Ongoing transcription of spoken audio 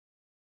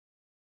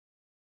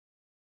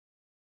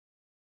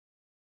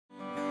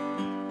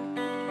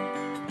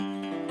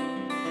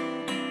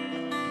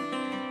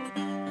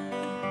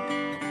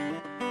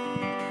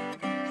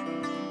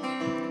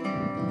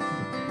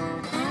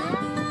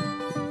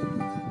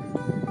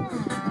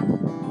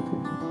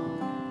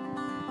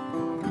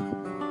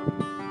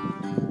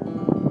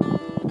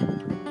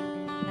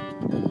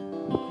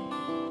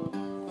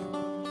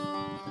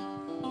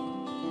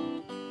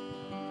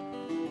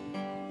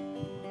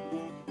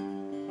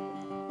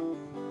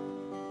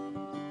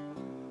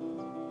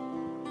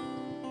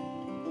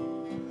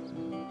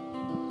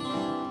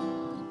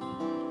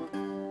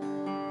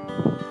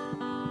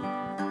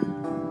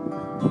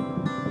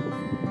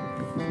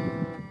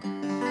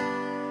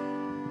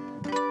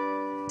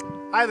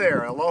Hi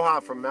there, aloha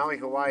from Maui,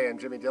 Hawaii. I'm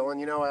Jimmy Dillon.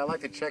 You know, I like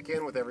to check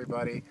in with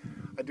everybody.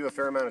 I do a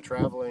fair amount of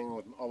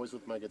traveling, always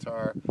with my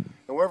guitar.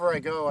 And wherever I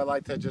go, I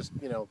like to just,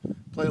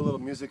 play a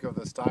little music of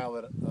the style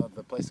of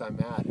the place I'm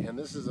at. And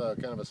this is a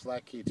kind of a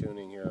slack key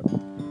tuning here.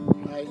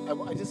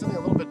 I did something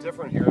a little bit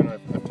different here, and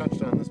I've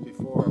touched on this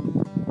before.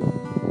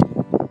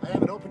 I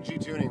have an open G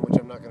tuning, which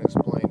I'm not going to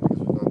explain because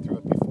we've gone through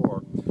it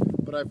before.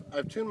 But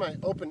I've tuned my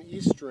open E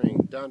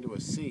string down to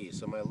a C,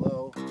 so my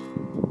low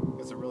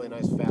gets a really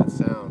nice fat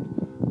sound.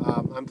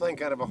 I'm playing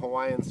kind of a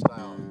Hawaiian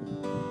style.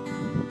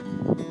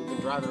 We've been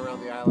driving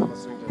around the island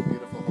listening to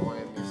beautiful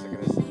Hawaiian music,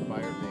 and it's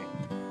inspired me.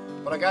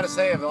 But I gotta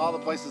say, of all the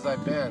places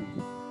I've been,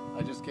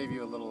 I just gave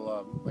you a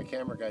little, my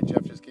camera guy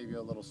Jeff just gave you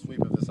a little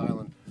sweep of this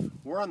island.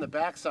 We're on the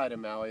backside of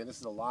Maui, and this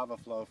is a lava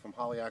flow from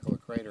Haleakala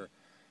Crater.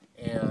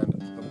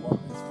 And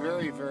it's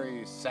very,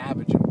 very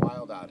savage and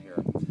wild out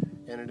here.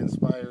 And it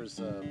inspires,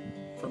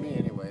 for me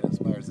anyway, it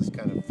inspires this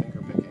kind of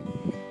finger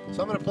picking.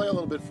 So I'm going to play a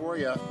little bit for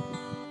you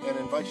and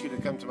invite you to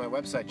come to my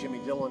website,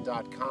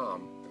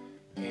 jimmydillon.com.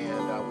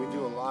 And we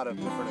do a lot of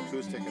different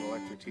acoustic and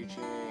electric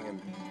teaching,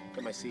 and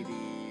got my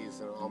CDs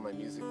and all my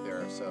music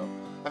there. So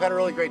I've had a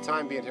really great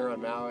time being here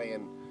on Maui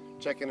and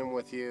checking in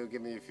with you,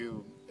 giving you a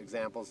few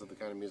examples of the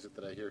kind of music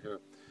that I hear here.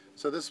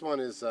 So this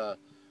one is, I'm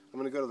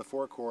going to go to the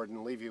 4 chord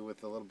and leave you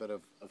with a little bit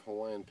of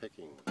Hawaiian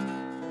picking.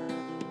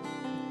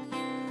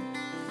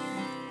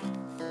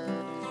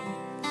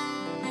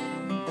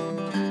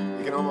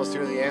 You can almost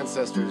hear the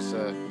ancestors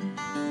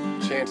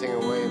chanting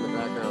away in the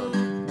background.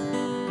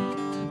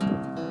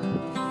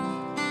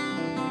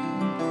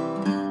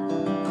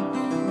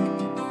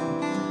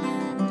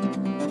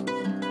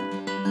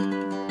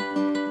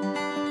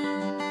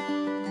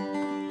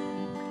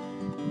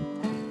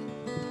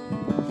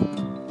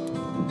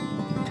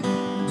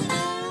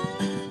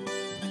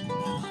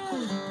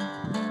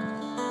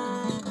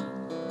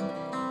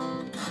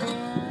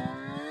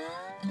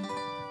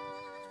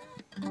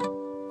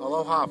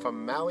 Aloha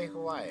from Maui,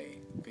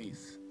 Hawaii.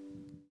 Peace.